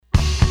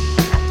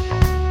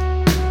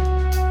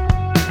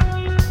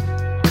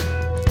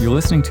You're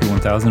listening to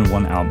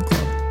 1001 Album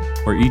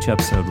Club, where each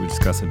episode we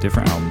discuss a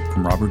different album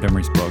from Robert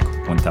Emery's book,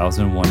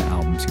 1001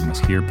 Albums You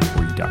Must Hear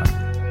Before You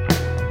Die.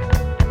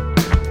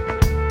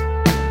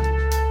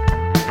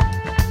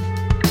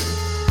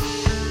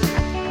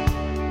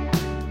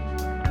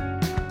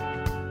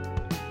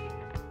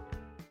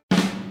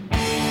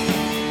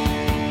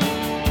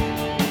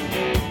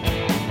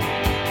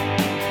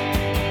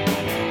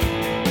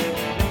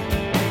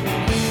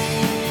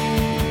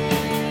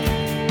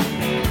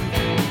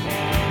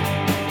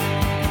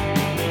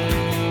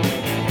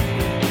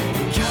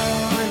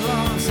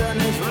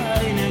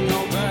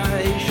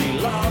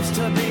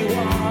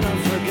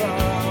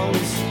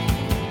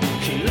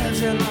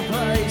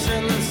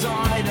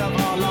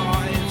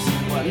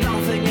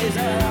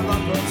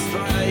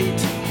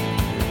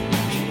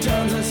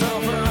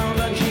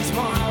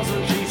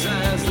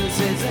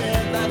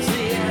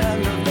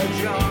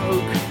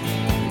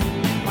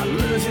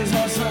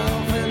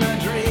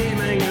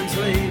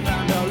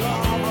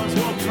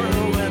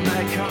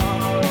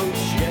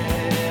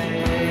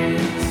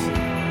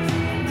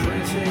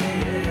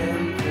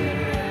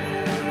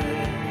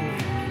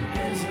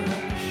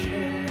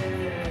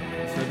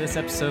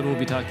 We'll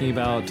be talking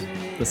about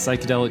the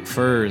Psychedelic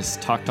Furs.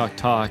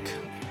 Talk.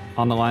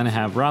 On the line I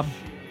have Rob.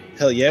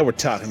 Hell yeah, we're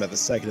talking about the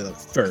Psychedelic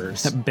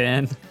Furs.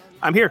 Ben.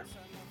 I'm here.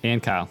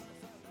 And Kyle.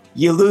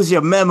 You lose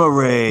your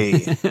memory.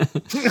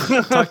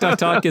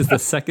 Talk is the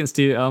second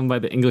studio album by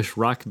the English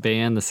rock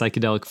band The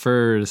Psychedelic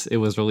Furs. It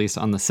was released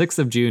on the 6th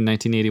of June,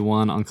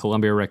 1981 on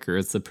Columbia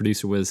Records. The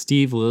producer was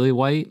Steve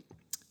Lillywhite,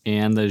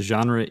 and the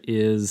genre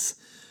is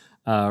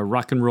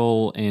rock and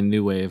roll and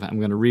new wave. I'm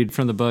going to read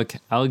from the book,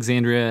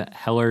 Alexandria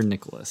Heller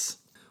Nicholas.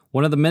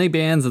 One of the many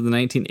bands of the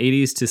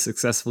 1980s to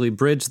successfully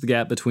bridge the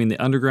gap between the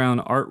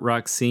underground art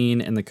rock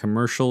scene and the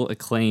commercial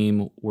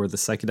acclaim were the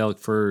Psychedelic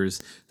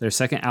Furs. Their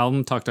second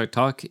album,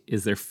 Talk,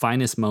 is their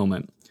finest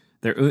moment.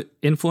 Their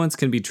influence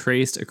can be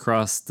traced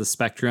across the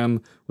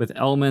spectrum, with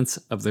elements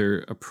of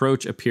their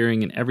approach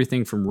appearing in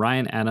everything from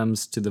Ryan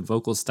Adams to the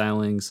vocal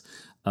stylings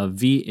of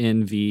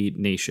VNV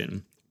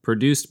Nation.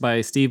 Produced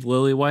by Steve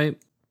Lillywhite,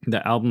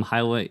 the album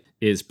highlight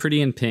is Pretty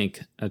in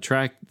Pink, a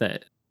track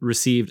that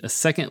received a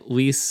second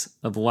lease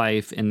of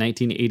life in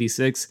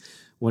 1986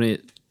 when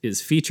it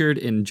is featured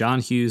in John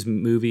Hughes'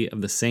 movie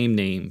of the same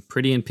name.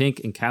 Pretty in Pink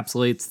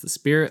encapsulates the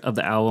spirit of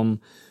the album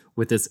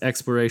with its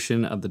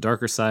exploration of the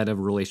darker side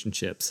of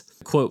relationships.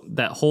 Quote,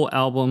 that whole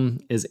album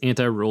is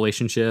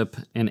anti-relationship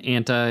and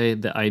anti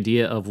the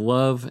idea of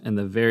love and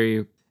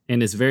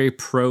is very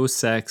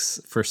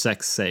pro-sex for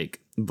sex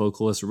sake,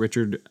 vocalist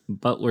Richard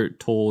Butler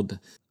told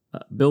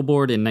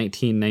Billboard in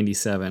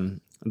 1997.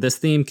 This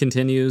theme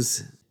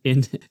continues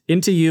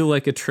into you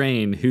like a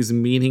train whose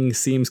meaning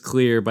seems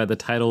clear by the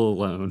title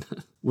alone.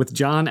 With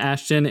John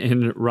Ashton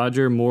and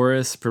Roger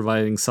Morris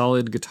providing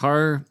solid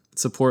guitar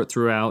support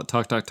throughout,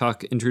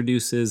 Talk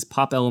introduces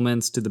pop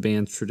elements to the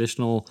band's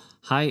traditional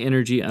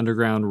high-energy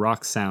underground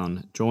rock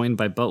sound, joined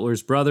by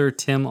Butler's brother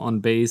Tim on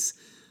bass,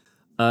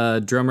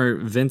 drummer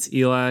Vince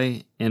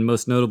Eli, and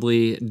most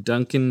notably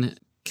Duncan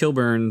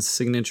Kilburn's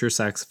signature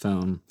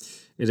saxophone.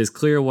 It is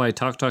clear why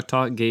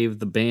Talk gave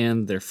the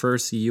band their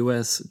first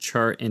U.S.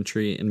 chart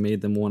entry and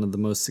made them one of the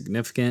most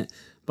significant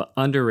but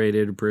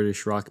underrated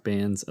British rock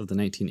bands of the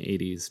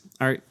 1980s.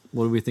 All right,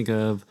 what do we think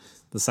of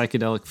the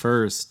Psychedelic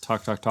Furs?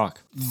 Talk.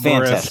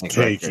 Fantastic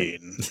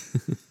Breathtaking.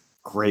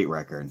 Great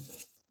record.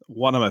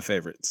 One of my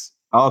favorites.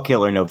 All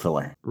killer, no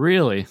filler.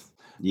 Really?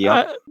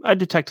 Yeah. I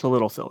detect a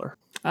little filler.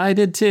 I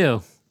did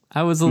too.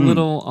 I was a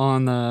little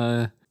on,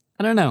 I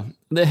don't know.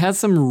 It has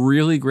some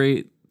really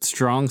great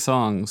strong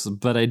songs,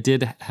 but I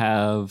did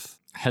have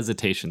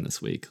hesitation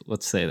this week,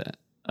 let's say that,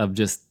 of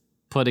just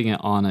putting it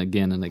on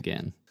again and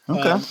again.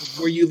 Okay.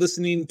 Were you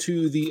listening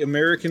to the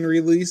American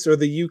release or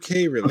the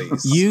UK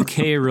release?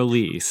 UK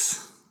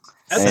release.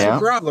 That's a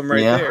problem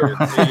right there.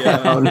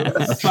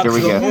 Here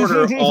we go.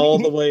 Order all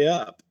the way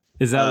up.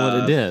 Is that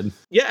what it did?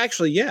 Yeah,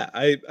 actually, yeah.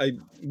 I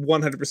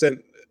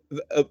 100%.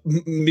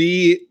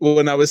 Me,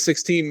 when I was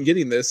 16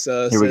 getting this,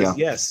 says,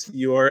 yes,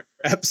 you are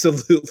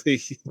absolutely...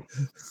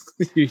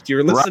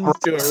 You're listening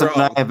to it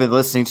wrong. I have been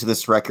listening to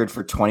this record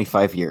for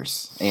 25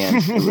 years, and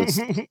it was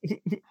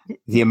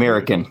the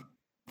American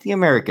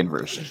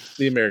version.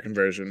 The American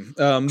version.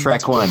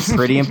 Track 1,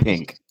 Pretty in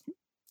Pink.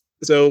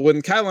 So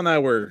when Kyle and I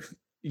were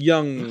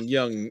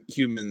young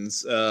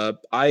humans,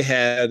 I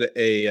had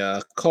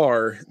a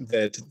car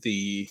that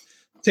the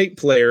tape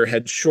player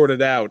had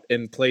shorted out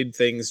and played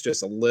things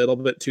just a little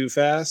bit too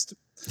fast.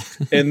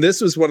 And this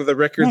was one of the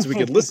records we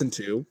could listen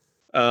to.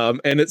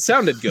 And it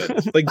sounded good.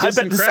 Like I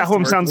bet this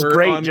album sounds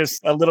great,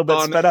 just a little bit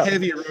sped up.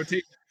 Heavy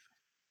rotation.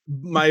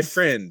 My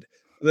friend,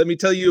 let me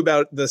tell you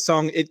about the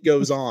song "It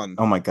Goes On."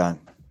 Oh my god!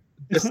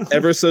 Just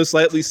ever so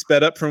slightly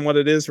sped up from what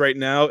it is right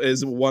now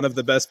is one of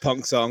the best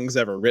punk songs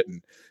ever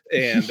written,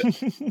 and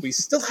we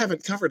still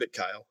haven't covered it,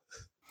 Kyle.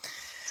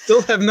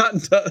 Still have not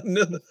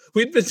done.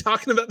 We've been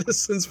talking about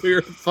this since we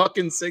were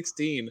fucking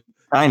 16.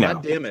 I know.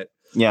 God damn it.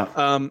 Yeah.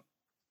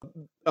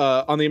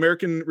 on the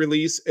American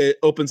release, it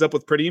opens up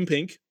with Pretty in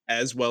Pink,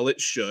 as well it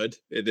should.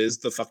 It is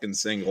the fucking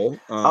single.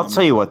 I'll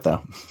tell you what,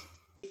 though.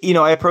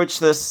 I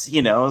approached this,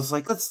 I was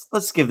like,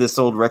 let's give this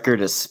old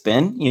record a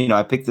spin.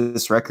 I picked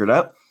this record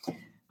up,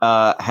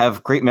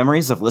 have great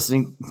memories of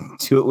listening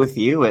to it with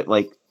you at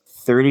like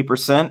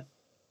 30%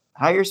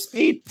 higher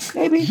speed,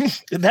 maybe.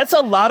 That's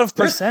a lot of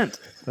percent.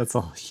 That's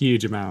a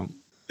huge amount.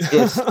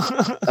 It's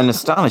an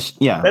astonishing,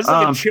 yeah. That's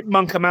like a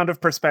chipmunk amount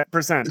of percent.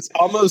 It's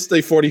almost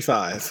a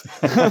 45.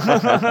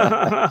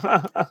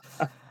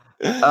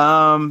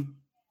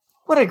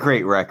 What a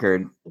great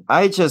record.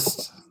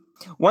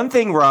 One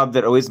thing, Rob,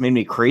 that always made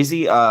me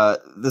crazy,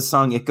 the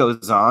song It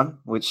Goes On,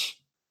 which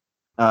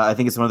I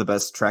think is one of the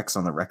best tracks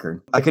on the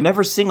record. I could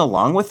never sing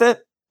along with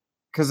it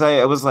because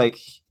I was like,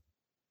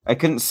 I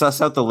couldn't suss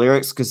out the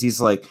lyrics because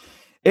he's like,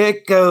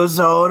 it goes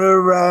on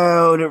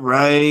around, it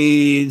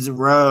rides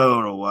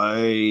around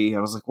away. I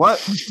was like,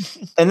 what?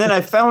 And then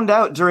I found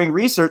out during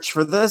research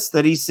for this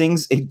that he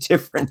sings a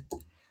different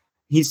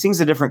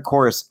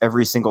chorus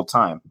every single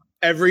time.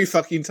 Every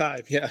fucking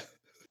time, yeah.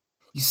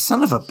 You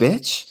son of a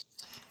bitch.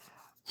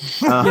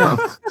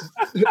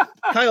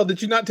 Kyle,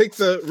 did you not take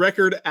the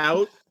record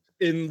out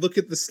and look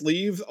at the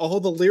sleeve? All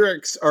the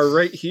lyrics are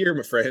right here,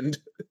 my friend.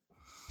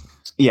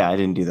 Yeah, I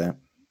didn't do that.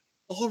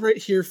 All right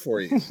here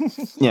for you.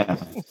 Yeah.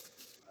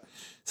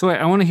 So wait,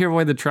 I want to hear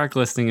why the track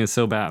listing is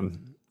so bad.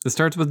 It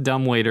starts with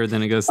Dumbwaiter,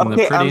 then it goes into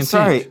Pretty I'm in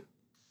sorry. Pink.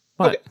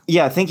 What? Okay.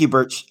 Yeah, thank you,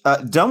 Birch.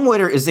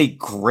 Dumbwaiter is a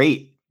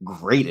great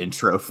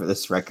intro for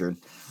this record.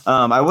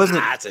 I wasn't.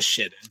 That's a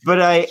shit.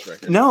 But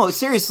no,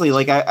 seriously,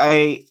 like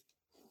I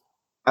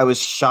was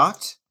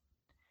shocked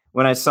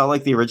when I saw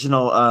like the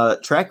original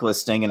track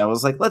listing, and I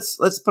was like, let's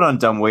put on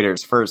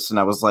Dumbwaiters first, and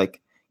I was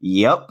like,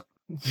 yep,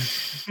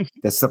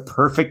 that's the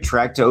perfect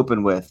track to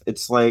open with.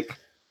 It's like,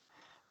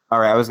 all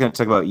right, I was going to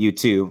talk about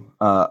U2.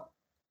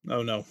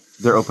 Oh no,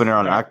 their opener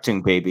on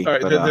Achtung Baby. Right,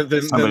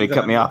 but somebody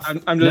cut me off.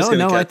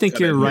 I think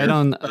you're right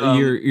on.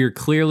 You're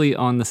clearly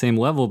on the same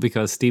level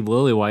because Steve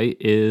Lillywhite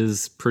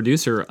is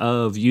producer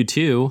of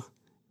U2,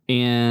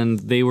 and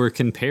they were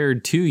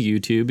compared to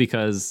U2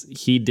 because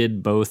he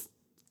did both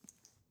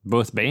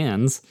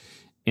bands,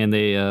 and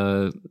they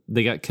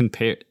got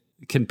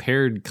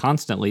compared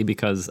constantly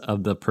because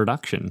of the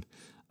production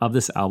of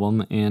this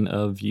album and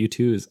of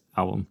U2's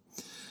album.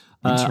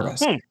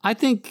 Interesting. I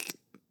think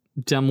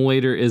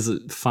Dumbwaiter is a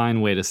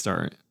fine way to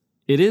start.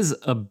 It is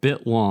a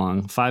bit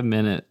long.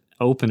 5-minute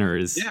opener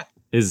is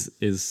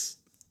it's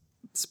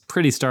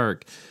pretty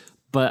stark,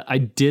 but I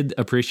did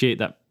appreciate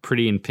that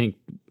Pretty in Pink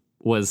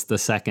was the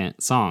second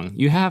song.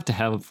 You have to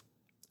have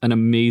an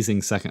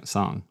amazing second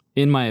song,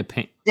 in my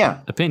opinion.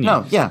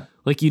 No, yeah.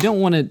 Like you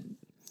want to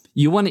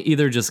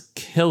either just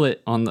kill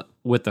it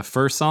with the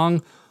first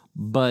song,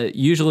 but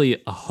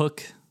usually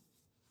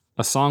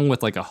a song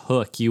with like a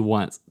hook, you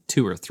want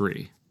 2 or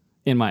 3,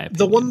 in my opinion.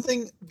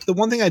 The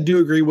one thing I do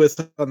agree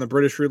with on the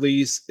British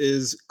release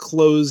is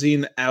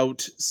closing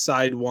out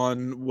side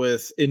 1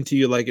 with Into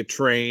You Like a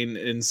Train,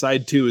 and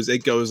side 2 is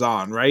It Goes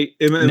On, right?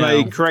 Am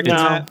I correct in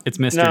that? It's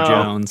Mr.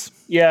 Jones.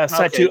 Yeah,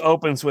 side 2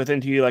 opens with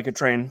Into You Like a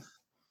Train.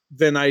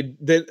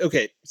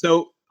 Okay,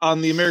 so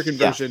on the American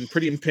version,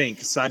 Pretty in Pink,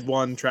 side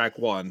 1, track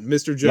 1,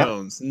 Mr.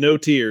 Jones, No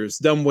Tears,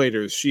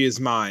 Dumbwaiters, She Is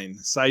Mine.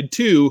 Side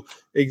 2,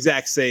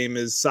 exact same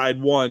as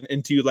side 1,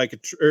 Into You Like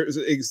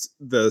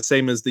the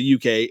same as the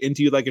UK,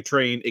 Into You Like a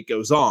Train, It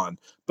Goes On.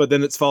 But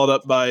then it's followed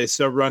up by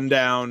So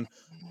Rundown,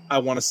 I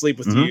Want to Sleep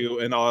with You,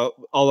 and all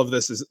of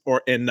this is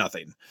and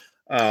nothing.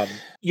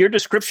 Your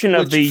description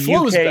of the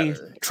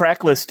UK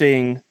track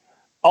listing,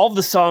 all of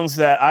the songs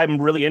that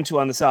I'm really into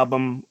on this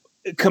album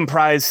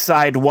comprise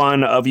side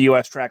 1 of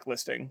US track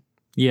listing.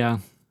 Yeah,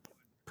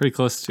 pretty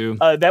close to.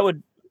 That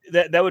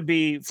would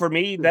be, for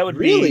me, that would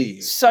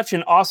be such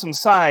an awesome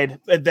side,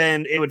 but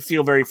then it would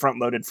feel very front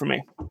loaded for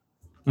me.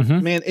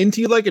 Mm-hmm. Man,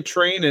 Into You Like a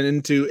Train and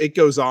Into It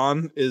Goes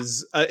On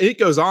is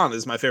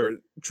my favorite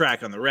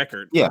track on the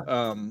record. Yeah.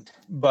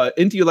 But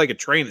Into You Like a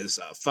Train is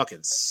a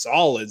fucking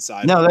solid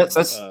side. No,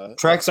 that's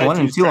tracks 1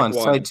 and 2 on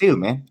side 2,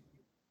 man.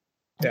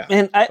 Yeah,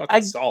 and I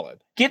solid.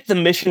 Get the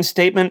mission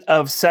statement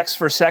of sex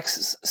for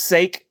sex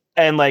sake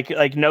and like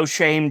no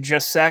shame,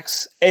 just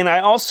sex. And I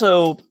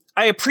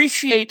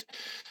appreciate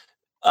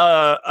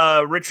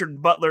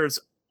Richard Butler's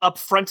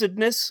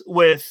upfrontedness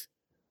with,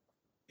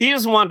 he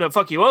doesn't want to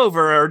fuck you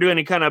over or do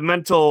any kind of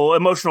mental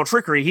emotional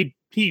trickery.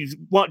 He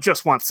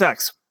just wants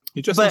sex.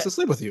 He just wants to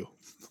sleep with you.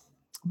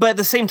 But at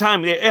the same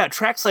time,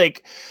 tracks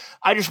like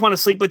I Just Want to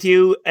Sleep with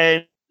You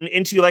and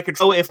Into You Like a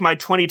Train, if my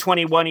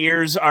 2021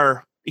 years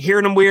are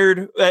hearing them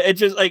weird, it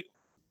just like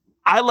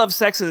I love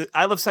sex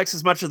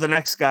as much as the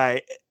next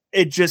guy.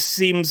 It just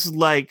seems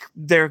like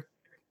I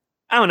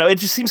don't know, it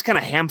just seems kind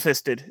of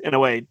ham-fisted in a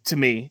way to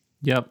me.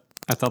 Yep,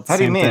 I thought the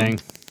same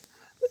thing.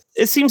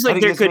 It seems like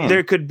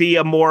there could be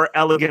a more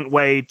elegant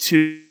way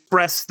to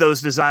express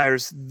those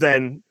desires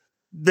than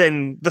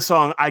the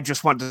song I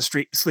Just Want to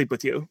Sleep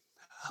with You.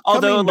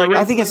 Although, like,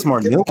 I think it's more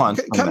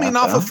nuanced. Coming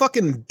off of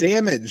fucking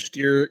Damaged,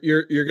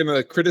 you're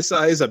gonna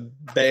criticize a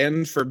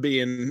band for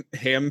being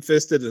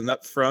ham-fisted and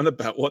upfront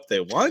about what they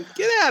want?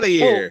 Get out of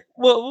here.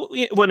 Well,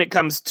 when it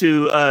comes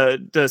to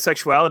the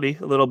sexuality,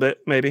 a little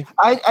bit, maybe.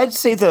 I'd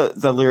say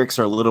the lyrics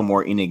are a little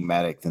more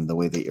enigmatic than the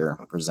way that you're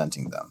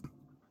presenting them.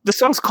 The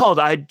song's called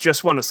 "I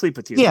Just Want to Sleep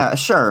with You." Yeah,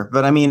 sure,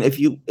 but I mean, if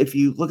you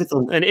look at the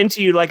and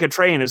 "Into You Like a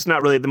Train" is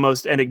not really the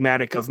most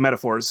enigmatic of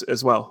metaphors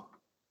as well.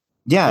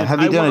 Yeah, And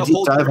have you done a deep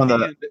dive on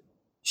the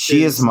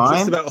 "She Is Mine"?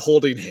 Just about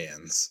holding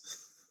hands.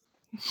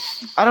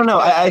 I don't know.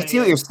 I see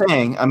what you're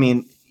saying. I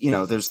mean,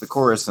 there's the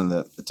chorus and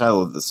the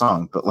title of the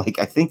song, but like,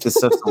 I think this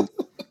stuff's a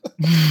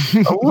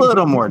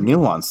little more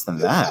nuanced than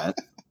that.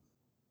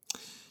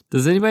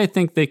 Does anybody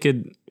think they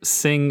could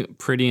sing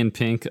 "Pretty in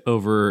Pink"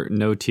 over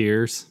 "No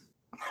Tears"?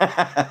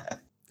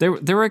 There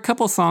were a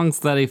couple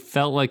songs that I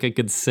felt like I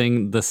could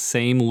sing the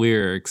same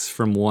lyrics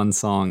from one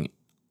song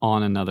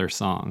on another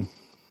song.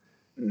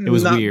 It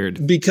was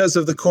weird because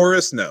of the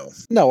chorus. No,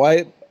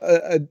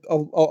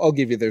 I'll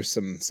give you there's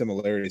some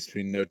similarities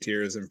between "No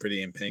Tears" and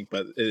 "Pretty in Pink,"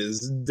 but it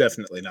is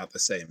definitely not the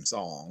same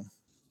song.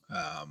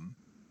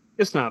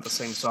 It's not the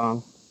same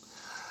song.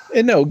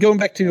 And no, going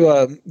back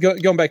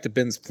to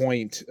Ben's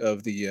point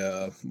of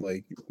the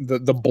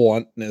the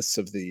bluntness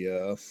of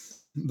the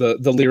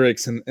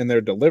lyrics and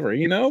their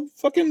delivery,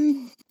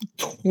 fucking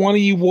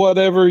 20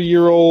 whatever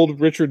year old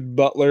Richard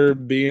Butler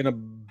being a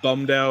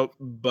bummed out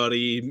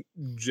buddy,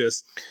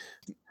 just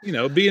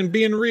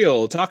being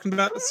real, talking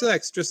about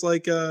sex, just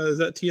like is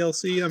that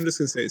TLC? I'm just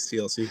gonna say it's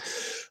TLC.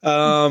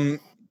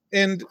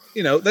 And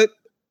that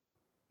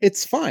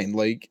it's fine.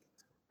 Like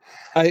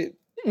I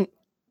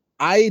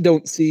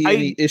don't see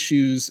any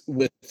issues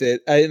with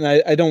it, and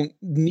I don't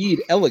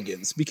need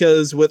elegance,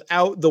 because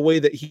without the way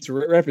that he's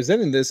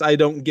representing this, I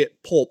don't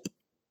get pulp,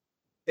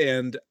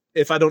 and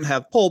if I don't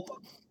have pulp,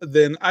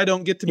 then I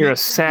don't get to. You're a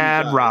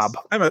sad Rob.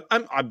 I'm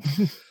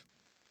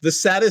the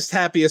saddest,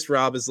 happiest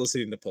Rob is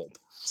listening to pulp.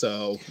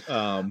 So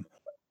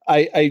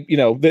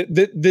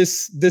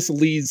this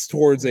leads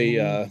towards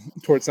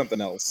towards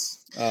something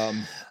else.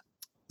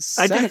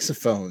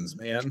 Saxophones,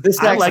 man.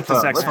 I like the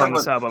saxophone on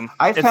this album.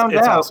 I found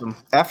out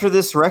after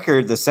this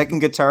record, the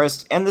second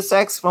guitarist and the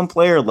saxophone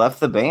player left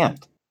the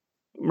band.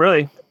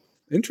 Really?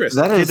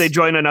 Interesting. Did they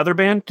join another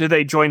band? Did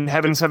they join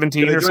Heaven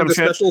 17 or some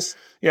shit? Specials?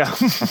 Yeah.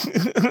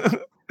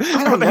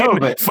 I don't know,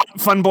 but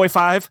Fun Boy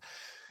 5.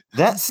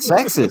 That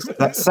sax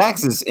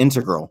is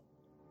integral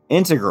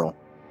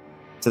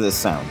to this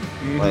sound.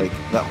 Mm-hmm. Like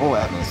that whole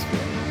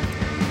atmosphere.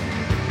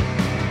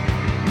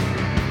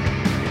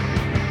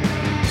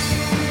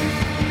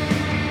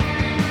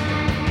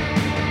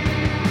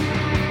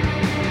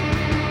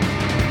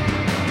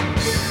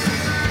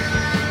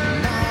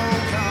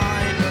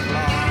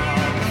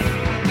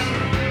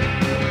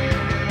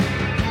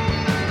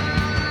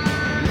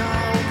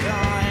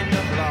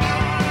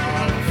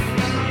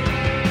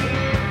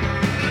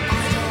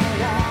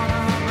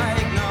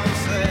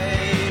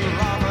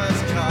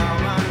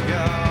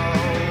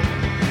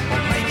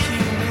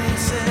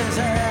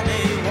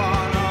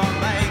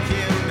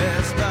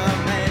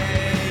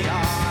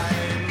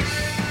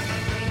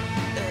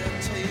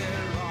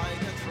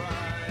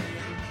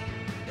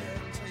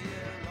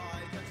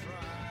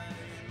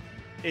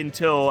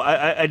 Until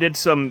I did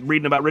some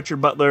reading about Richard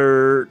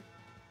Butler,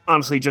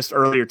 honestly, just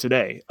earlier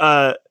today.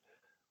 But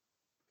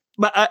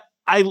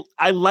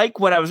I like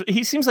what I was.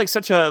 He seems like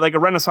such a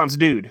Renaissance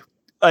dude.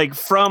 Like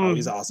from.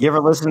 He's awesome. You ever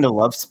listen to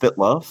Love Spit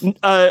Love?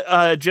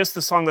 Just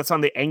the song that's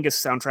on the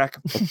Angus soundtrack.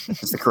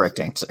 That's the correct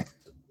answer.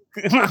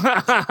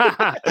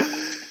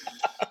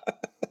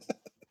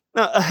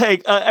 No,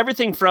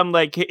 everything from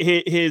like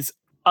his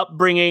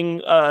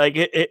upbringing,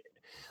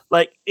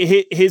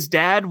 his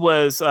dad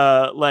was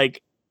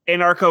like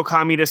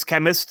anarcho-communist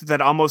chemist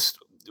that almost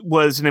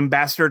was an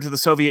ambassador to the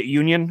Soviet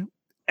Union,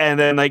 and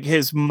then like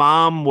his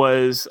mom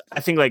was,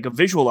 I think, like a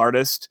visual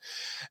artist,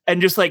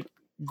 and just like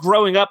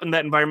growing up in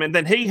that environment.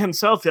 Then he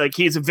himself, like,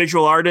 he's a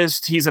visual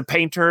artist, he's a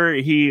painter,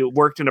 he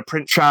worked in a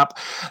print shop.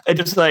 It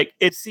just like,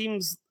 it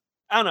seems,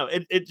 I don't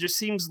know, it just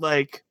seems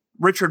like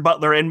Richard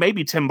Butler and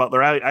maybe Tim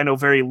Butler. I know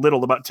very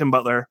little about Tim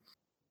Butler.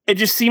 It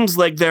just seems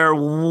like they're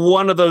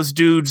one of those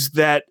dudes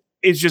that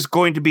is just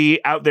going to be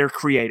out there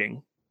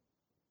creating,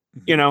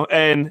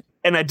 and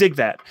I dig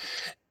that.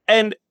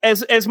 And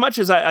as much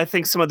as I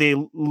think some of the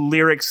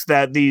lyrics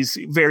that these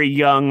very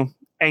young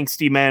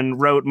angsty men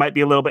wrote might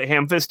be a little bit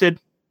ham-fisted,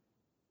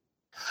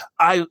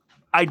 I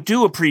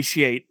do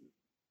appreciate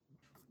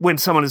when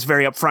someone is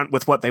very upfront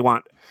with what they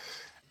want,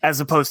 as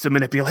opposed to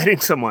manipulating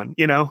someone.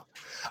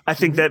 I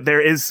think that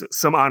there is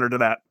some honor to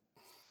that.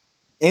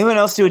 Anyone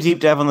else do a deep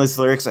dive on those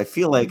lyrics? I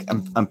feel like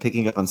I'm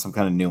picking up on some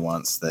kind of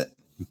nuance that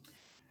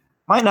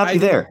might not be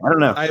there. I don't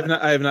know.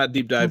 I have not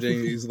deep dived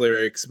into these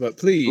lyrics, but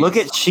please look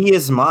at "She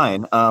Is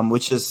Mine,"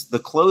 which is the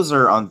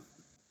closer on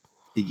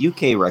the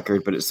UK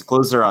record, but it's the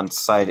closer on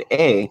side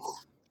A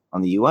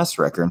on the US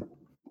record.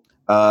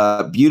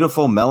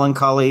 Beautiful,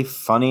 melancholy,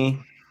 funny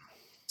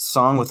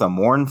song with a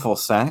mournful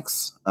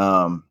sax.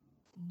 I've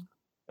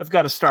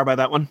got a star by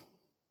that one.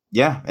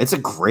 Yeah, it's a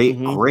great,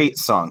 great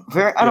song.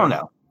 I don't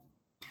know.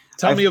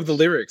 Tell me of the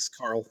lyrics,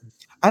 Carl.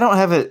 I don't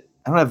have it.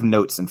 I don't have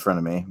notes in front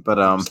of me, but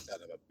Son of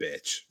a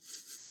bitch.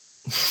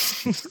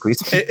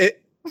 please.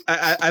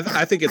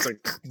 I think it's a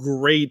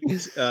great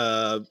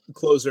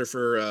closer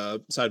for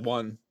side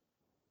one.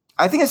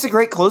 I think it's a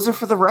great closer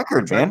for the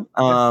record, man.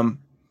 And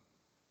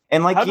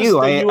like How you,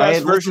 does the US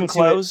had version listened to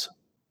close?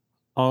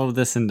 All of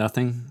this and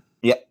nothing.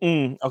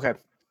 Okay.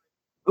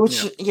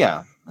 Which,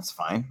 that's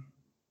fine.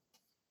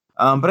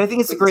 But I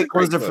think it's a great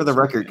closer for the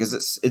record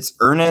because it's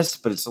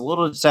earnest, but it's a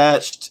little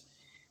detached.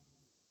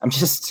 I'm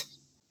just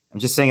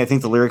saying I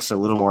think the lyrics are a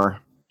little more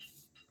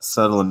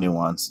subtle and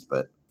nuanced,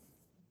 but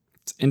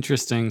it's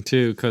interesting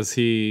too because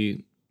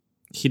he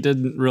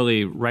didn't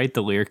really write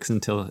the lyrics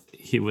until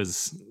he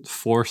was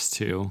forced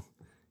to.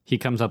 He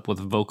comes up with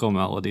vocal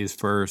melodies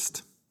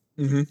first,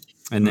 and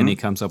then he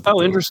comes up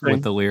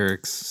with the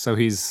lyrics. So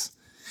he's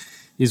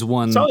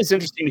one. It's always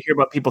interesting to hear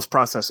about people's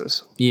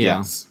processes. Yeah.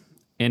 Yes.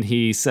 And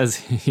he says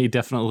he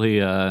definitely,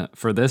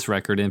 for this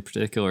record in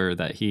particular,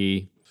 that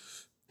he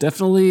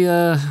definitely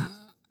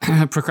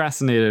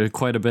procrastinated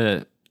quite a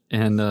bit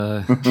and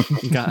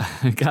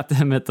got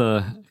them at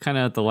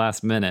the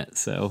last minute.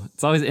 So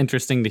it's always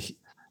interesting to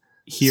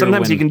hear.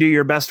 Sometimes you can do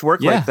your best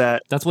work like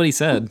that. That's what he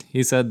said.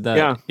 He said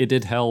that it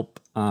did help,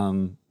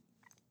 being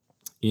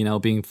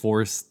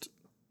forced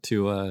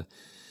to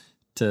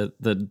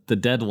the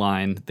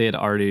deadline. They had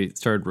already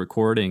started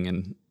recording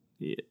and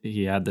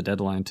he had the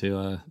deadline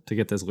to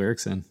get those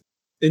lyrics in.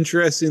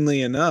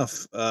 Interestingly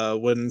enough,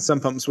 when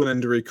Sun Pumps went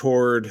in to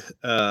record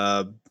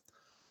a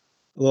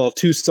little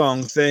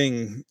 2-song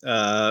thing,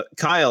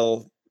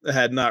 Kyle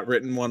had not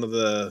written one of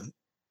the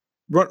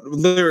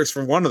lyrics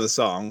for one of the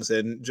songs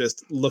and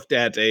just looked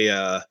at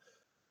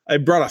I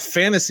brought a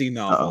fantasy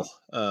novel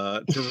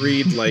to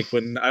read like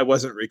when I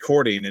wasn't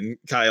recording, and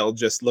Kyle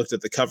just looked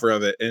at the cover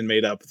of it and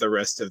made up the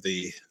rest of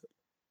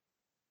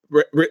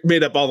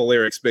made up all the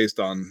lyrics based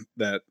on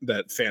that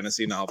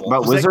fantasy novel.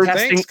 About wizards?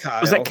 Thanks,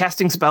 Kyle. Was that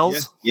casting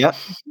spells? Yep.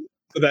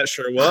 That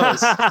sure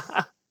was.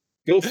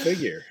 Go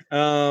figure.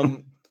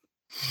 But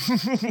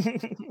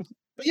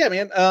yeah,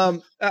 man. I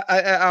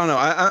don't know.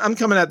 I'm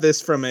coming at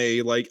this from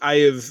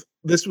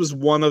this was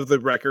one of the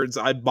records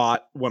I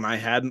bought when I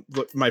had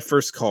my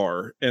first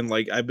car, and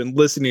like I've been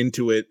listening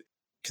to it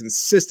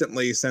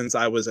consistently since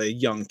I was a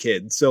young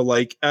kid. So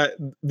like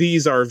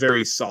these are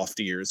very soft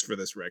ears for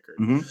this record.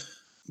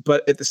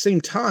 But at the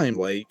same time,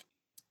 like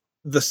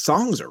the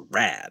songs are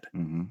rad.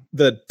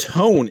 The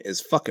tone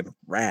is fucking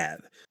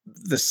rad.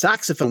 The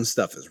saxophone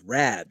stuff is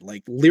rad.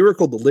 Like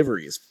lyrical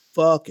delivery is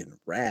fucking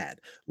rad.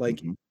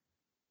 Like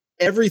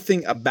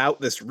everything about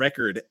this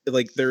record,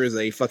 like there is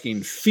a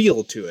fucking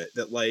feel to it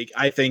that like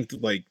I think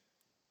like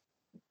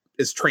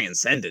is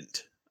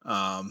transcendent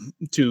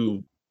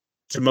to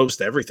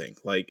most everything.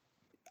 Like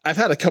I've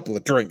had a couple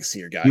of drinks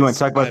here, guys. You want to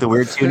talk about the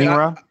weird tuning,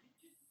 Rob?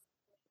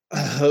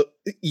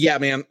 Yeah,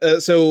 man.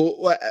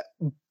 So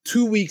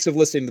 2 weeks of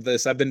listening to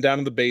this, I've been down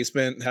in the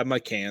basement, have my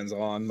cans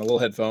on, my little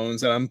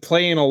headphones, and I'm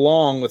playing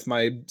along with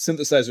my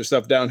synthesizer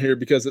stuff down here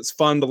because it's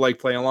fun to like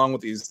play along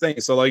with these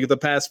things. So like the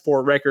past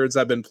 4 records,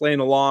 I've been playing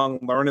along,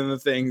 learning the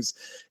things,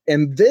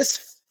 and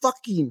this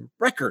fucking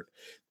record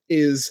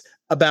is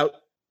about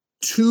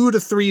 2 to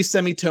 3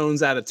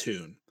 semitones out of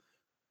tune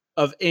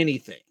of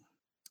anything.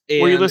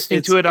 Were you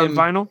listening to it on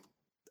vinyl?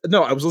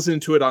 No, I was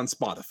listening to it on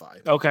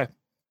Spotify. Okay.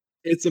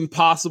 It's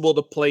impossible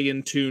to play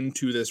in tune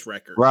to this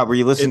record. Rob, were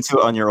you listening to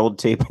it on your old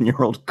tape in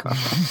your old car?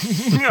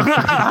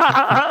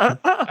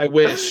 I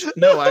wish.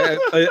 No,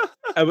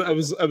 I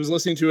was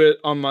listening to it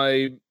on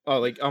my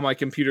on my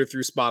computer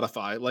through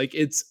Spotify. Like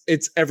it's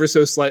ever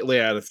so slightly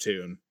out of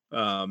tune.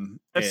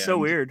 That's so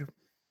weird.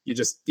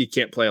 You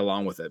can't play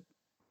along with it,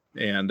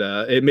 and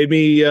it made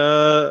me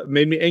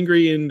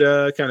angry and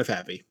kind of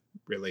happy.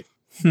 Really,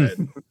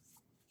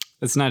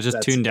 it's not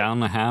just tuned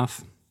down a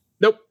half.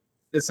 Nope,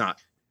 it's not.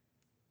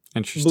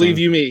 Interesting. Believe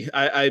you me,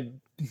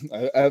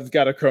 I've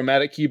got a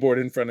chromatic keyboard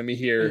in front of me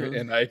here,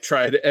 and I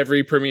tried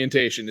every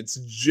permutation. It's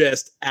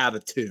just out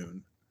of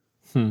tune.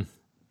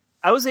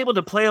 I was able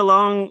to play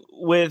along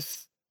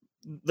with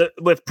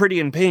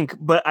Pretty in Pink,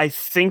 but I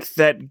think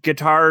that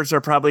guitars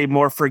are probably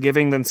more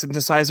forgiving than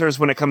synthesizers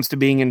when it comes to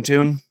being in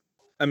tune.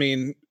 I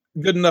mean,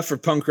 good enough for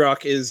punk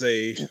rock is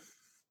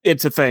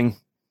it's a thing.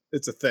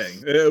 It's a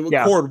thing,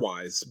 chord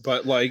wise,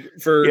 but like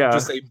for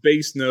just a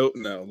bass note,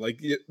 no, like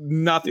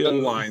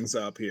nothing lines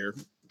up here,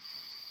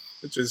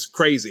 which is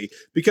crazy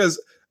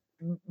because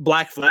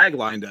Black Flag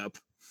lined up.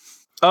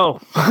 Oh,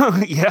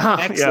 yeah.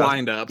 X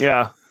lined up.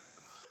 Yeah.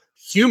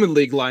 Human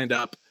League lined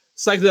up.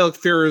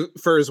 Psychedelic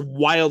Fur is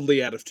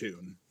wildly out of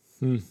tune.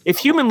 If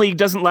Human League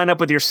doesn't line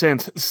up with your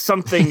synth,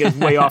 something is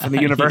way off in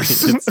the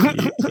universe.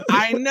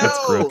 I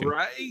know,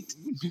 right?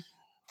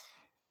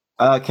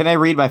 Can I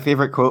read my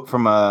favorite quote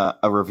from a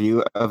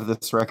review of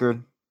this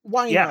record?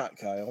 Why not,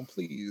 Kyle?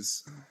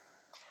 Please.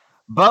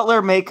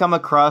 Butler may come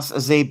across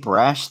as a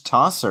brash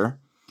tosser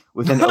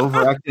with an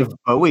overactive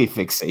Bowie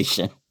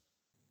fixation.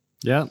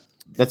 Yeah.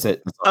 That's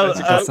it.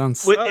 That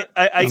sounds great.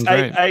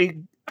 I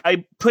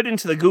I put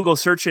into the Google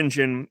search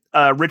engine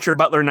Richard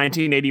Butler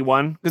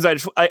 1981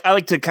 because I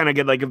like to kind of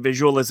get like a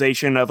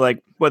visualization of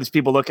like what these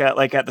people look at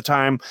like at the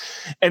time,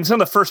 and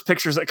some of the first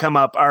pictures that come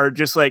up are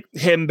just like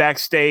him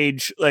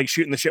backstage like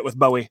shooting the shit with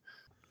Bowie.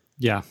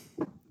 Yeah,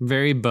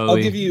 very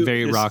Bowie,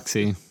 very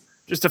Roxy.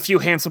 Just a few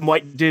handsome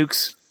white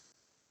dukes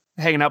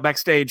hanging out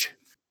backstage.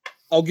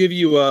 I'll give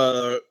you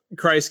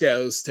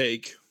Kreisgau's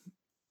take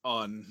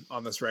on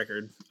this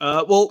record.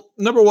 Well,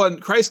 number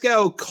one,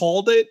 Kreisgau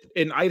called it,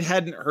 and I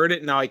hadn't heard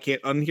it. Now I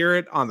can't unhear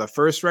it on the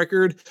first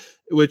record,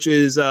 which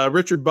is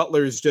Richard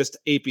Butler's just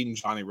aping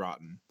Johnny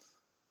Rotten.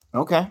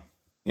 Okay,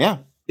 yeah.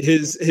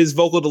 His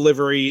vocal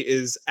delivery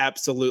is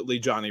absolutely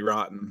Johnny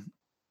Rotten.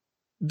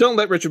 Don't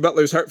let Richard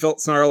Butler's heartfelt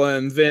snarl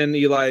and Van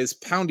Eli's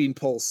pounding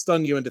pulse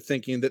stun you into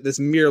thinking that this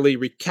merely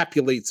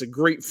recapitulates a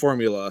great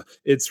formula.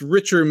 It's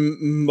richer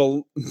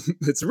melodically,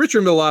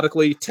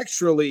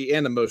 texturally,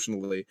 and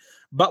emotionally.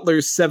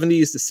 Butler's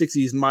 70s to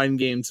 60s mind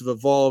games have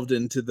evolved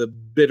into the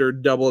bitter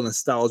double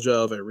nostalgia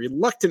of a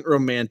reluctant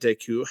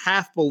romantic who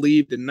half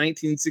believed in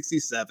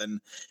 1967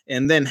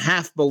 and then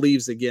half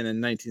believes again in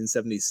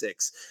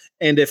 1976.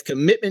 And if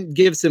commitment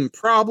gives him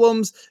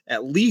problems,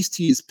 at least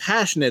he's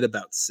passionate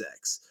about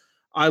sex.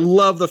 I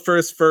love the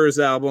first Furs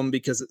album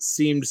because it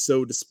seemed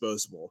so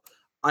disposable.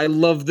 I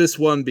love this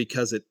one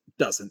because it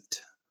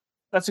doesn't.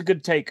 That's a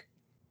good take.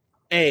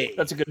 Hey,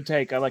 that's a good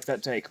take. I like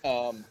that take.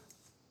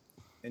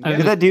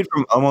 Did that dude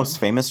from Almost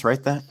Famous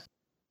write that?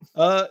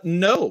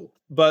 No,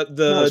 but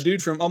the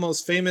dude from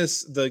Almost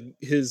Famous,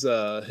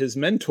 his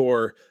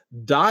mentor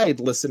died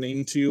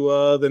listening to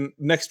the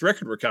next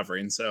record we're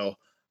covering. So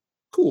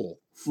cool.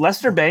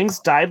 Lester Bangs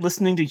died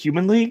listening to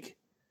Human League.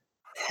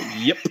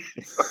 Yep.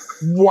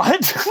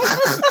 What?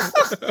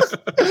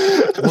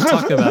 We'll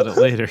talk about it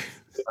later.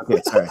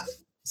 Okay,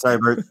 sorry,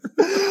 Bert.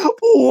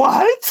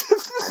 What?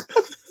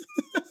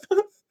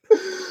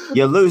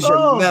 You lose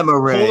your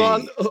memory.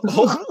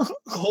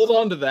 Hold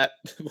on to that.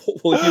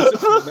 We'll use it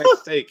for the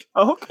next take.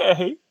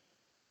 Okay.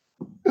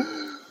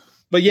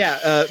 But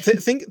yeah,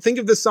 think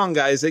of this song,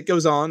 guys. It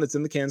goes on. It's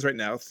in the cans right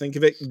now. Think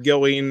of it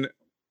going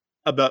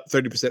about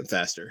 30%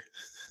 faster.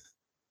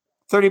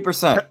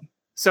 30%.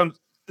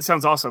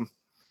 Sounds awesome.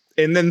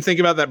 And then think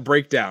about that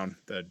breakdown.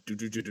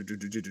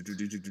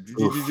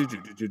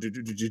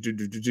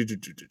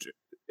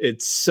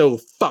 It's so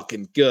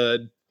fucking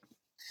good.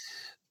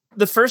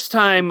 The first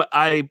time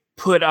I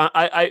put on,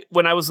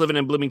 when I was living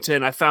in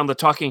Bloomington, I found the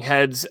Talking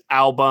Heads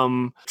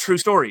album True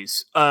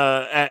Stories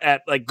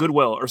at like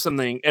Goodwill or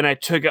something, and I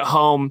took it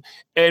home.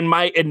 And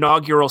my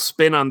inaugural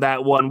spin on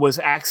that one was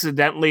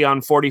accidentally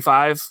on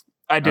 45.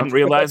 I didn't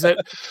realize it,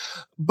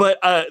 but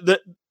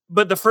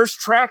the first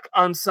track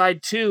on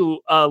side 2,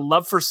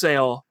 Love for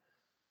Sale,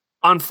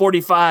 on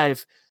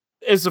 45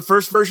 is the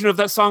first version of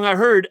that song I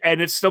heard,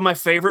 and it's still my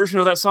favorite version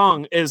of that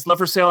song is Love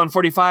for Sale on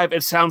 45.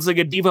 It sounds like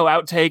a Devo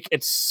outtake.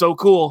 It's so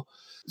cool.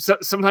 So,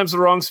 sometimes the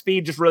wrong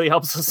speed just really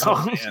helps the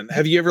song. Oh, man.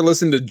 Have you ever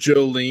listened to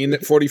Jolene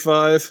at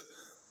 45?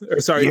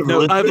 Or sorry,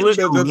 no, I've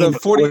listened to the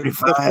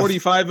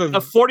 45 of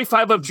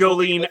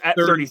Jolene at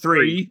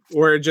 33,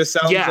 where it just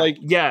sounds like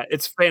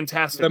it's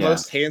fantastic. The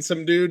most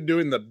handsome dude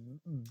doing the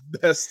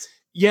best.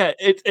 Yeah,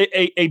 it's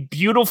a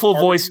beautiful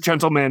voice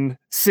gentleman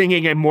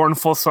singing a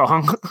mournful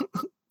song.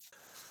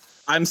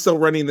 I'm still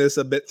running this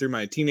a bit through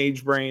my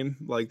teenage brain.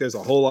 Like, there's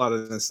a whole lot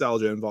of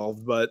nostalgia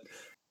involved, but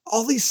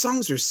all these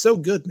songs are so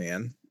good,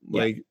 man.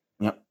 Like,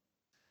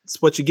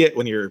 it's what you get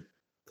when you're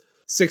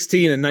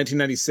 16 in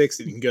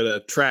 1996 and you can go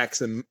to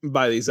Trax and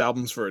buy these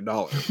albums for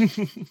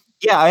 $1.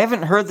 Yeah, I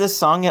haven't heard this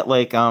song at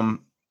like 30%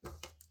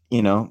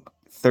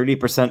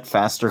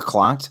 faster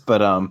clocked,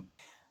 but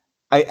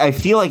I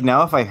feel like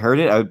now if I heard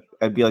it,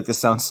 I'd be like, this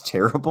sounds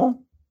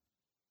terrible.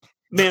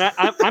 Man,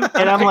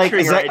 I'm like,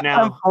 is that right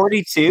now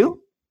 42?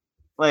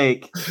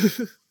 Like,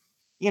 I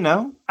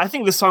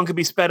think the song could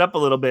be sped up a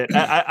little bit.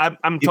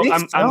 I'm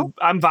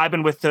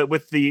vibing with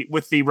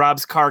the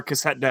Rob's Car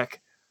cassette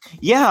deck.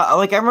 Yeah,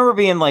 like I remember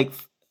being like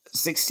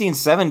 16,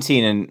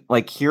 17 and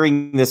like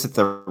hearing this at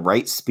the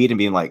right speed and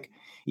being like,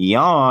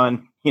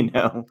 yawn,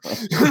 No,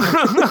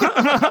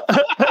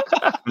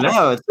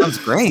 it sounds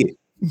great.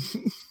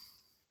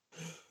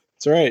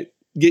 It's all right.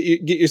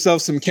 Get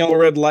yourself some Camel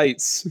Red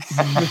lights.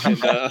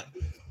 And,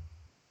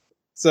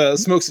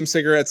 smoke some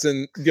cigarettes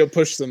and go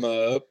push some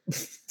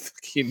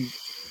fucking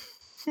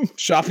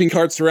shopping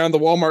carts around the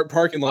Walmart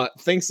parking lot.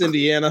 Thanks,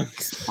 Indiana.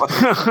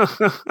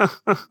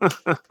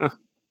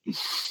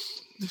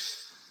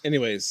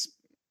 Anyways,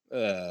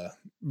 are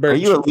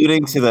you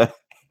alluding to the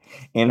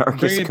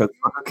anarchist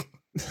cookbook?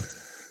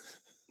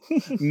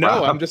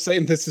 No, Wow. I'm just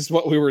saying this is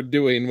what we were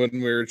doing when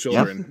we were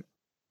children. Yep.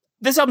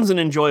 This album's an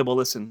enjoyable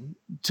listen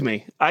to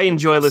me. I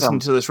enjoy listening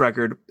to this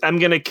record. I'm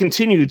going to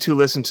continue to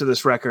listen to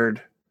this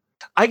record.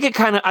 I get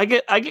kind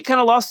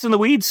of lost in the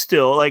weeds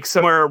still, like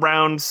somewhere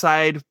around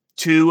side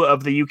 2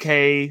 of the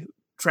UK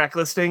track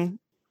listing.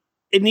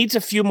 It needs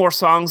a few more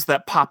songs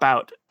that pop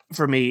out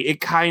for me. It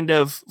kind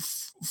of,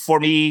 for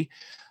me,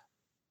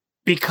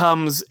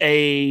 becomes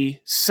a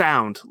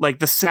sound, like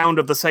the sound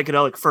of the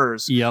Psychedelic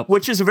Furs, Yep.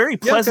 which is a very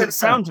pleasant that's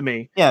sound to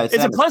me. Yeah,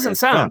 It's a pleasant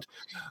sound.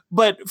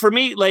 But for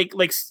me, like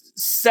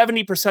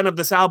 70% of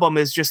this album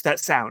is just that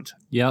sound.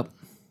 Yep.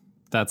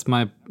 That's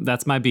my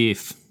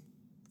beef.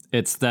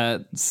 It's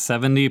that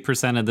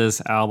 70% of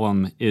this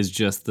album is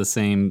just the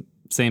same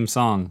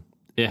song.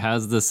 It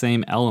has the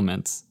same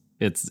elements.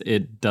 It's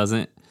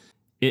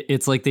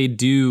like they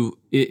do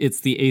it's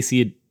the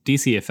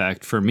AC/DC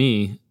effect for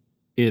me.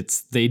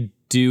 They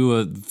do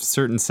a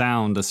certain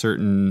sound, a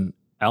certain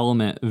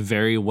element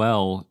very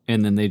well,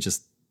 and then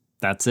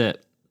that's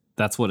it.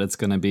 That's what it's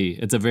going to be.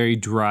 It's a very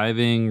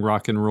driving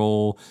rock and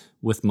roll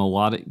with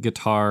melodic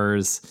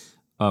guitars,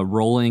 a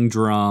rolling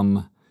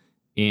drum,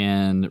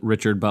 and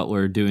Richard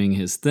Butler doing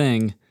his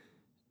thing,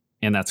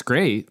 and that's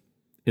great.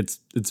 It's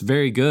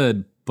very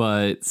good,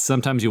 but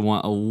sometimes you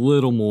want a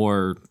little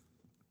more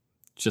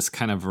just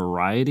kind of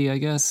variety, I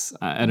guess.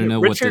 I don't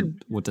know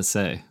what to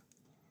say.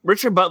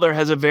 Richard Butler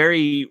has a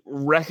very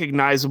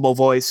recognizable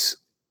voice.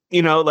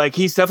 You know, like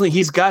he's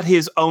got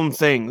his own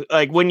thing.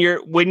 Like when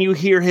you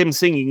hear him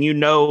singing, you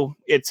know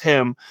it's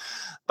him.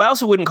 But I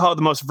also wouldn't call it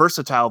the most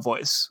versatile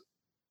voice.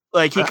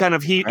 Like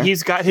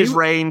he's got his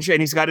range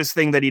and he's got his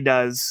thing that he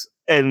does,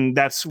 and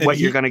that's what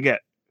you're gonna get.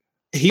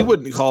 He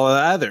wouldn't call it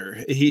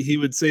either. He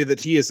would say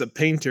that he is a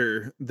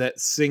painter that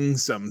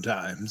sings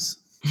sometimes.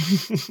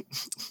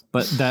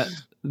 But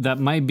that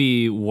might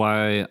be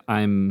why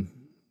I'm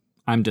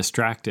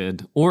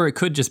distracted, or it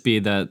could just be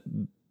that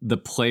the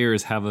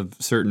players have a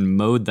certain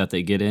mode that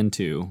they get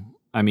into.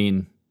 I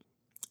mean,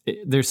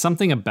 there's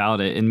something about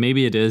it, and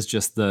maybe it is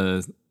just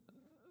the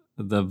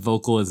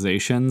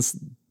vocalizations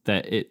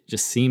that it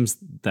just seems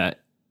that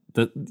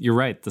you're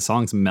right. The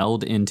songs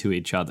meld into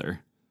each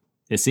other.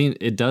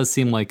 It does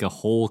seem like a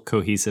whole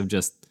cohesive.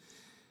 Just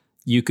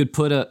you could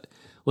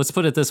let's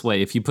put it this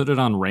way: if you put it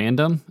on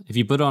random, if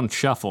you put it on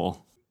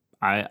shuffle,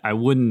 I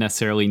wouldn't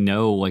necessarily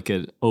know like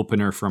an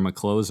opener from a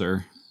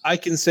closer. I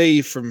can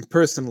say from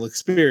personal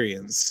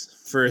experience,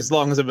 for as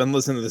long as I've been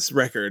listening to this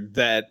record,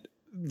 that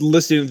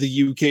listening to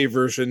the UK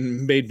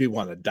version made me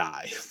want to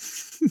die.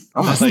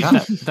 Oh my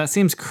God. That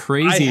seems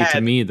crazy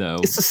to me, though.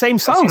 It's the same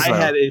songs. I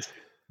had it,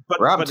 but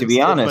Rob, to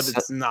be honest, but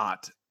it's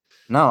not.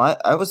 No,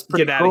 I was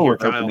pretty Get out cool of here,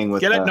 with Kyle. opening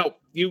with Get it? No,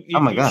 you oh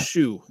my God.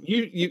 shoo.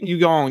 You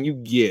go on. You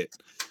get.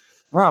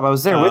 Rob, I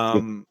was there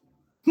with you.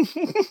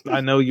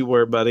 I know you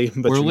were, buddy.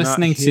 But we're you're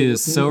listening not here to with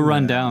So me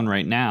Run now. Down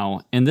right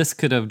now, and this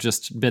could have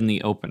just been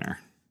the opener,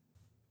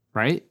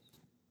 right?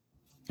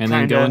 And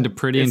then go Kinda. into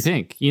Pretty in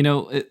Pink. You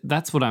know,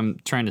 that's what I'm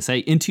trying to say.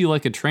 Into You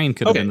Like a Train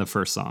could have been the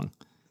first song.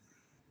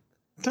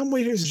 Dumb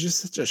Waiters is just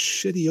such a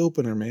shitty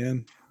opener,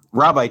 man.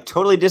 Rob, I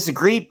totally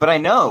disagree, but I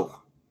know.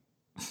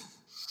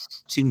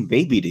 Tune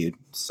Baby Dude,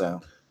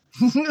 so.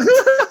 I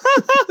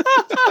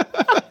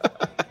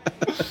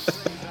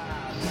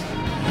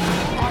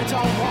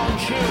don't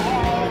want you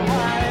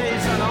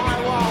always, and I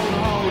won't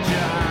hold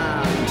your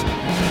hand.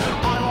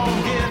 I won't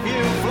give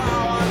you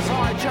flowers,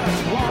 I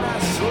just want to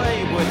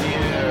sleep with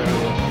you.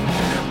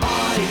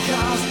 I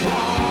just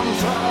want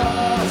to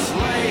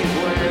sleep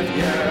with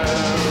you.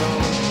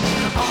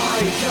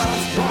 I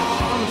just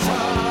want to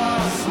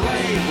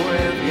sleep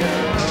with you.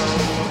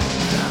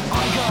 I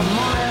got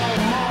my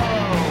own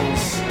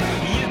morals,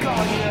 you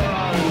got your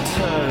own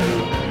too.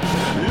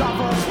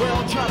 Lovers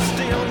will just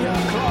steal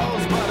your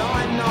clothes, but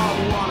I'm not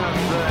one of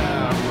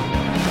them.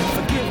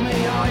 Forgive me,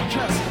 I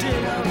just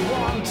didn't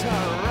want to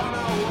run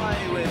away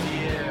with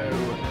you.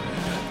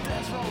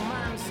 There's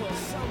romance, or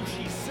so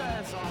she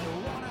says. I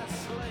want to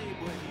sleep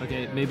with you.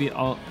 Okay, maybe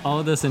all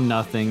of this and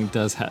nothing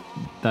does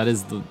that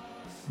is the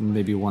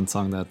maybe one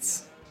song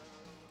that's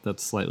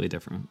slightly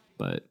different,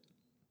 but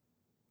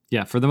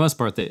yeah, for the most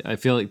part, I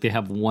feel like they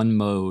have one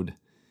mode,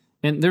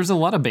 and there's a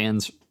lot of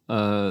bands,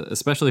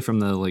 especially from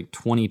the like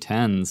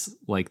 2010s,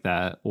 like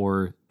that,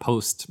 or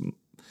post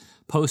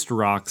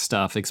rock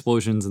stuff,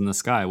 Explosions in the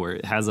Sky, where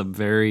it has a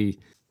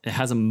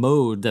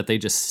mode that they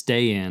just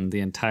stay in the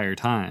entire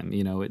time.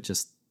 You know, it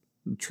just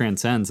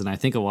transcends, and I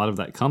think a lot of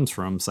that comes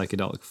from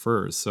Psychedelic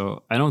Furs.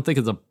 So I don't think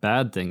it's a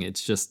bad thing.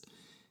 It's just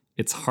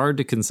it's hard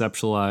to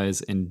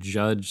conceptualize and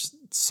judge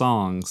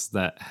songs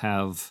that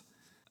have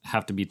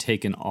to be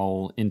taken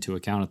all into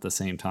account at the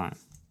same time.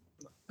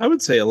 I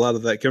would say a lot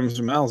of that comes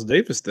from Miles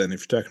Davis. Then,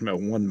 if you're talking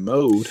about one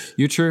mode,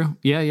 You're true.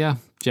 Yeah.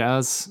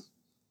 Jazz.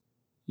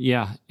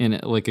 Yeah, in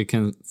like a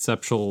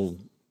conceptual.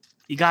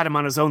 You got him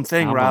on his own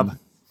thing, album. Rob.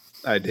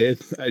 I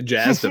did. I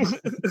jazzed him.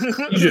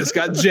 You just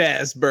got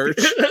jazzed,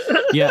 Birch.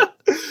 Yeah.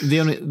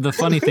 The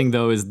funny thing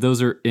though is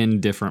those are in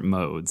different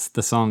modes.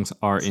 The songs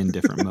are in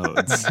different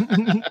modes.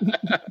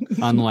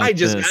 Unlike I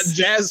just this. got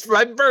jazzed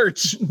by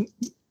Birch.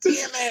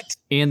 Damn it.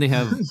 And they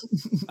have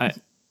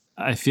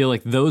I feel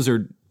like those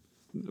are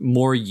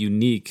more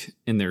unique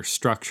in their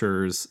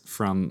structures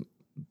from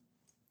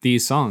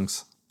these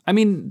songs. I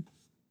mean,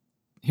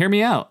 hear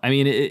me out. I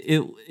mean,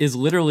 it is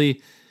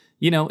literally,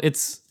 you know,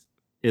 it's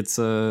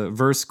a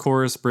verse,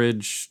 chorus,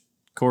 bridge,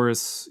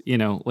 chorus, you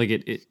know, like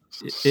it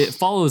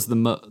follows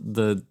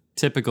the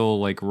typical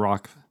like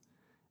rock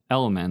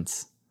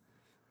elements,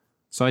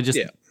 So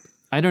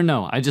I don't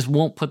know. I just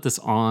won't put this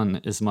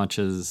on as much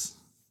as,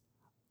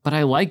 but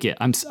I like it.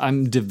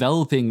 I'm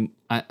developing.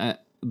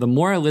 The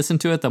more I listen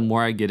to it, the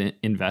more I get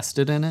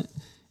invested in it,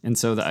 and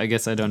so I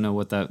guess I don't know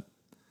what that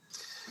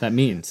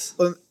means.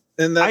 Well,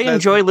 and I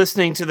enjoy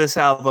listening to this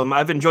album.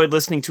 I've enjoyed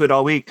listening to it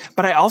all week,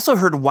 but I also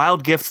heard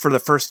Wild Gift for the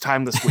first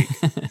time this week.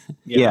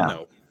 Yeah.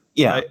 No.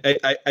 Yeah.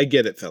 I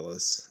get it,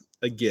 fellas.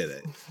 I get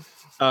it.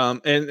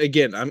 And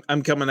again,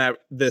 I'm coming at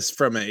this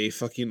from a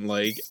fucking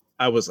like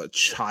I was a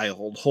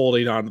child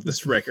holding on to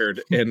this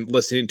record and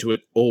listening to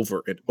it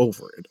over and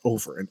over and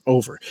over and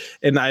over.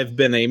 And I've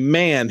been a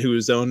man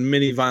who's owned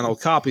many vinyl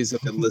copies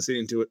of it,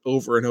 listening to it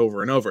over and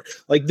over and over.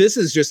 Like this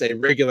is just a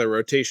regular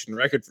rotation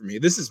record for me.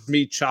 This is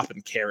me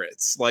chopping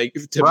carrots. Like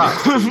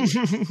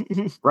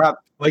to Rob,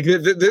 like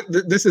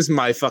this is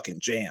my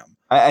fucking jam.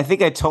 I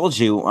think I told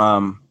you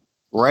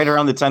right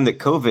around the time that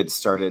COVID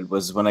started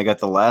was when I got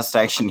the Last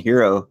Action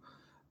Hero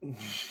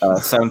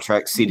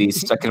soundtrack CD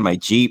stuck in my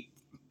Jeep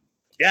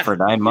for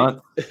 9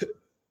 months.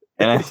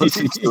 And I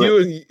listened to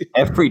it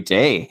every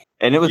day.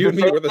 And it was you and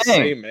me were the thing.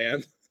 same,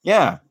 man.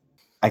 Yeah.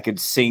 I could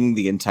sing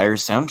the entire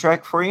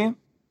soundtrack for you.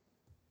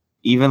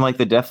 Even like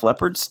the Def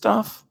Leppard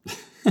stuff.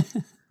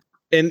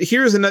 And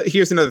here's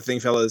another thing,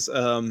 fellas.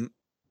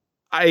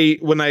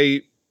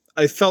 I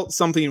felt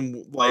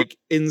something like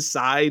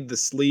inside the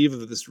sleeve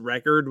of this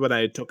record when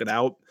I took it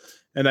out,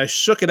 and I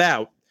shook it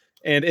out,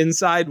 and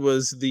inside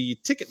was the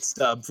ticket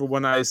stub for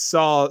when I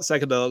saw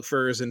Psychedelic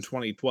Furs in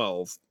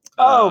 2012.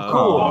 Oh,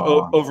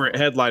 cool! Over at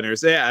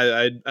Headliners.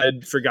 Yeah, I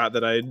forgot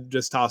that I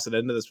just tossed it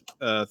into this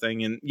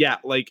thing, and yeah,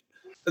 like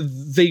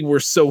they were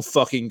so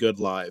fucking good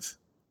live,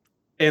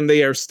 and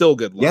they are still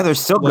good live. Yeah, they're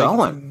still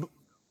going.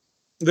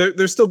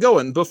 They're still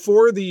going.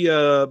 Before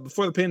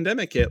the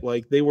pandemic hit,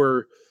 like they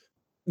were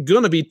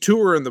gonna be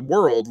touring the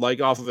world like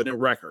off of a new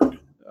record.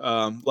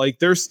 Like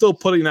they're still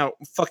putting out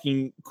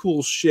fucking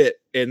cool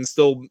shit and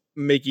still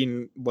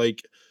making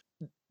like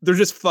they're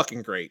just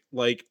fucking great.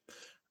 Like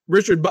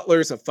Richard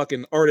Butler's a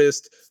fucking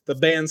artist. The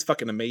band's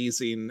fucking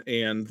amazing,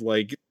 and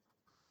like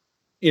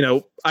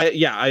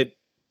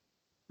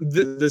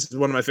this is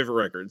one of my favorite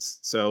records.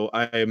 So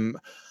I'm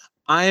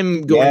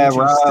going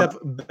to step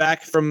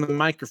back from the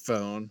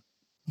microphone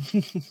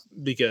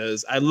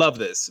because I love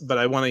this, but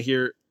I want to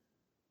hear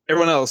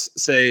everyone else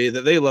say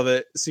that they love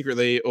it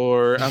secretly,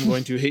 or I'm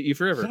going to hate you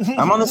forever.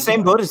 I'm on the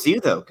same boat as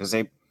you, though, because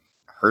I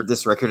heard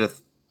this record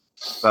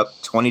about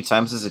 20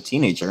 times as a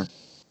teenager.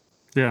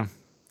 Yeah.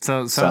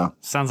 So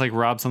sounds like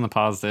Rob's on the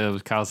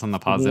positive, Kyle's on the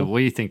positive. What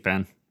do you think,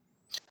 Ben?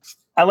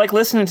 I like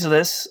listening to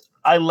this.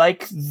 I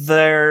like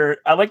the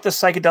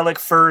Psychedelic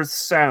Furs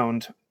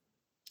sound.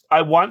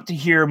 I want to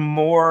hear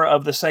more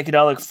of the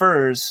Psychedelic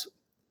Furs.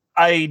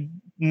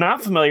 I'm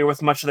not familiar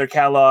with much of their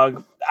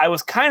catalog. I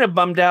was kind of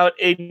bummed out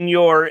in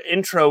your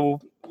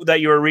intro that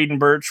you were reading,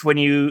 Birch, when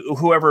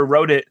whoever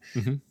wrote it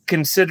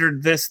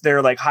considered this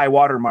their like high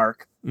water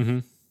mark,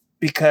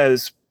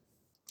 because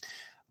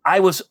I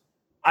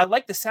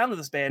like the sound of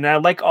this band and I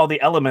like all the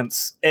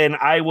elements, and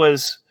I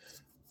was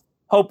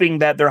hoping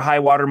that their high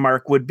water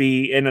mark would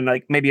be in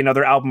like maybe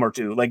another album or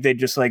two. Like they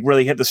just like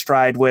really hit the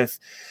stride with,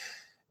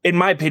 in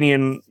my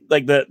opinion,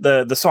 like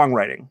the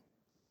songwriting.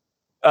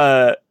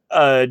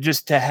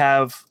 Just to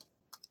have,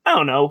 I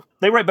don't know,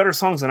 they write better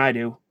songs than I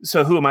do,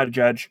 so who am I to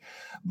judge?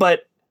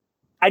 But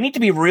I need to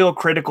be real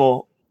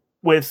critical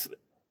with,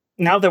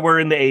 now that we're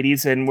in the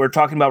 80s and we're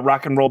talking about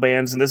rock and roll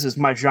bands, and this is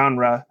my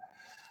genre.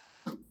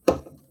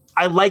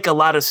 I like a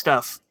lot of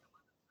stuff,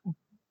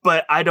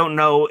 but I don't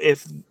know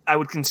if I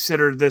would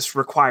consider this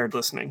required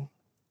listening.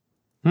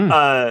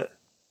 I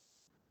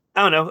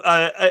don't know.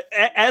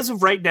 As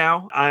of right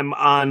now, I'm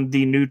on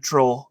the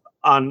neutral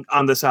on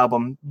this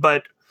album,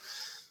 but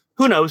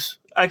who knows?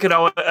 I could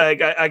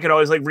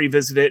always like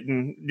revisit it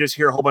and just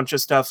hear a whole bunch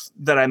of stuff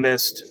that I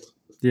missed.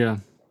 Yeah,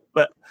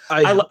 but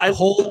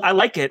I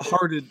like it.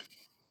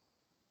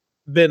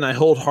 Ben, I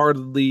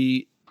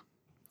wholeheartedly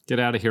get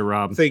out of here,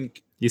 Rob.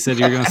 Think you said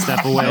you were going to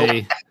step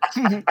away.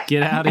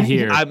 Get out of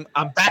here. I'm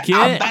back. Get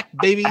I'm back,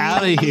 baby.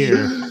 Out of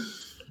here.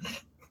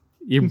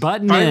 You're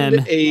butting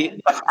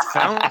in.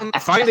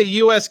 Find a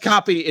US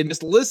copy and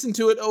just listen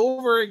to it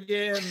over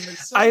again.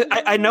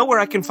 I know where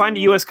I can find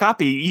a US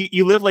copy.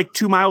 You live like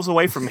 2 miles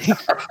away from me.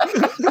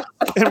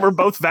 And we're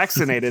both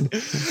vaccinated.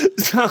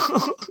 So,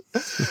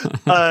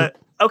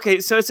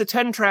 okay, so it's a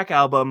 10-track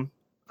album.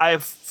 I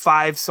have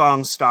 5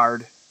 songs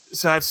starred.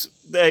 So that's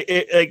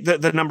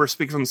the numbers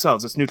speak for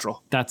themselves. It's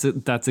neutral. That's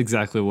it. That's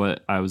exactly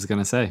what I was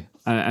gonna say.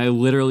 I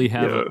literally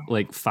have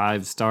like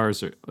 5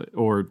 stars,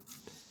 or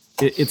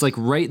it's like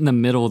right in the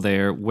middle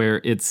there,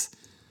 where it's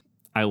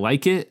I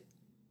like it.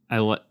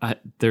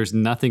 There's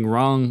nothing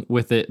wrong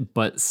with it,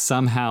 but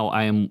somehow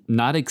I am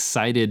not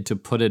excited to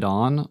put it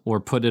on or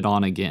put it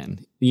on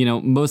again. You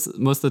know, most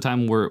of the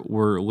time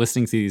we're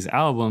listening to these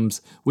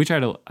albums,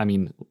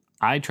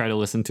 I try to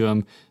listen to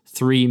them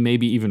 3,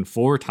 maybe even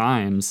 4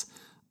 times.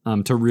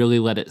 To really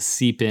let it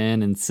seep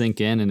in and sink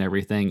in and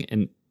everything.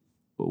 And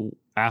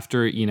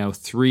after,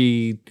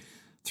 3,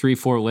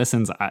 4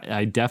 listens,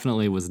 I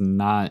definitely was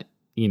not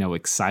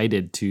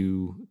excited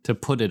to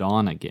put it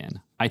on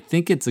again. I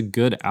think it's a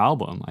good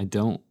album. I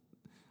don't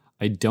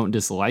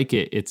dislike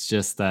it. It's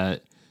just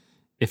that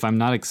if I'm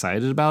not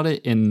excited about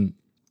it, and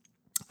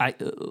I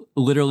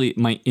literally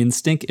my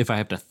instinct, if I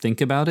have to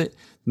think about it,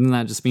 then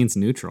that just means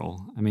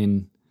neutral. I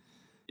mean,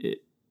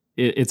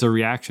 it's a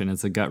reaction.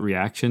 It's a gut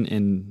reaction,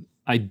 and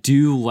I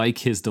do like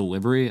his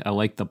delivery. I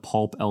like the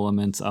pulp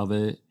elements of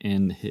it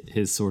and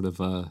his sort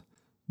of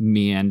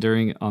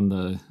meandering on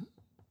the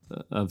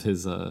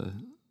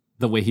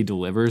way he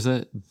delivers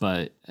it.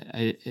 But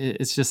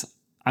it's just,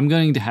 I'm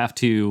going to have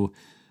to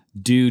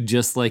do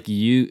just like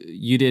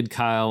you did,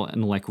 Kyle,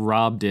 and like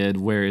Rob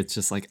did, where it's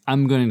just like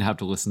I'm going to have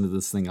to listen to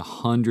this thing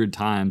 100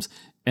 times,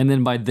 and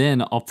then by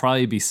then I'll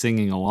probably be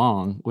singing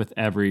along with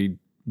every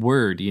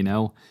word.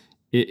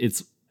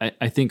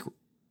 I think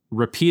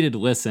repeated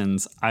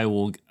listens, I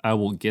will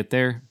get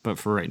there, but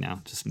for right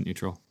now, just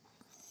neutral.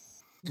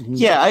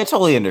 Yeah, I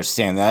totally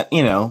understand that.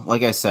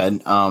 Like I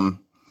said,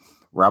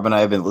 Rob and I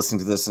have been listening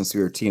to this since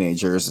we were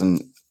teenagers,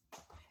 and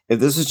if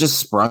this was just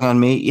sprung on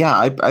me, yeah,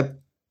 I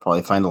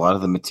probably find a lot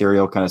of the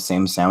material kind of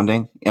same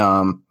sounding.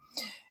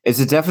 It's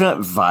a definite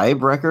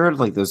vibe record,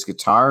 like those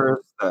guitars,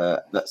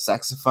 that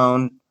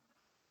saxophone.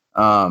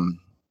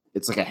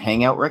 It's like a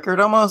hangout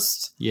record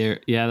almost. Yeah,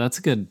 that's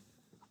a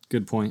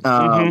good point.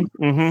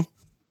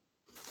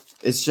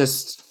 It's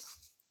just,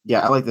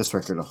 I like this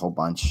record a whole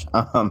bunch.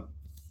 I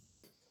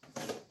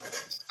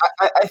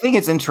think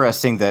it's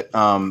interesting that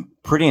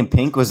Pretty in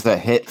Pink was the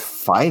hit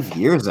 5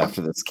 years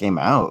after this came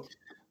out.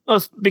 Well,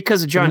 it's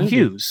because of John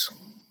Hughes.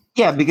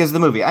 Yeah, because of the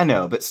movie. I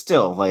know, but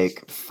still,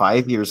 like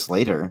 5 years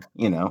later,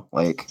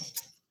 like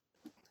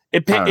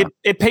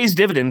it pays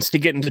dividends to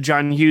get into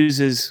John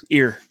Hughes's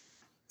ear.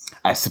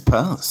 I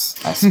suppose.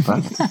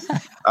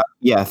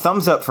 Yeah,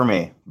 thumbs up for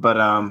me,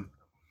 but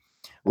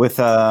with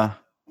a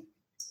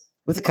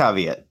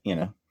caveat,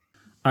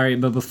 All right,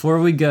 but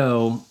before we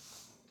go,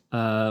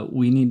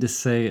 we need to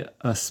say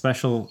a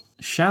special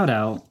shout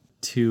out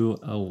to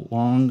a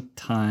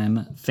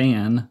longtime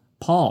fan,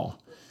 Paul.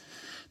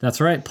 That's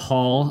right,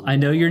 Paul. I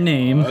know your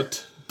name.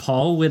 What?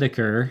 Paul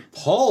Whitaker.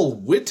 Paul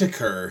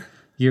Whitaker.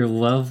 Your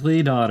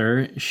lovely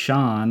daughter,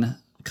 Sean,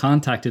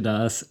 contacted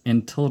us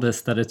and told us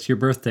that it's your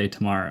birthday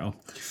tomorrow.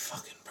 Your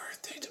fucking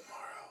birthday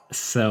tomorrow.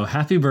 So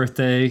happy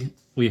birthday.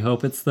 We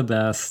hope it's the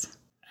best.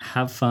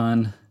 Have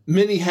fun.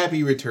 Many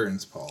happy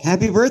returns, Paul.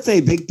 Happy birthday,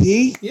 Big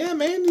P. Yeah,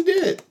 man, you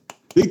did it.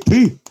 Big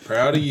P.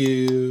 Proud of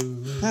you.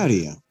 Proud of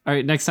you. All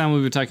right, next time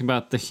we'll be talking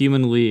about the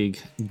Human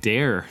League.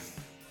 Dare.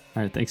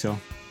 All right, thanks, y'all.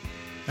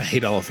 I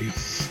hate all of you.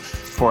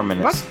 4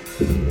 minutes. A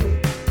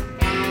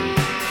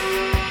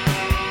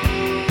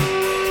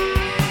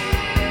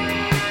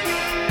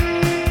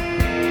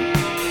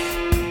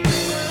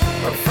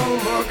phone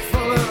book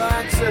full of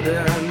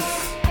accidents.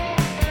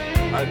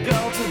 A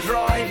girl to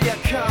drive you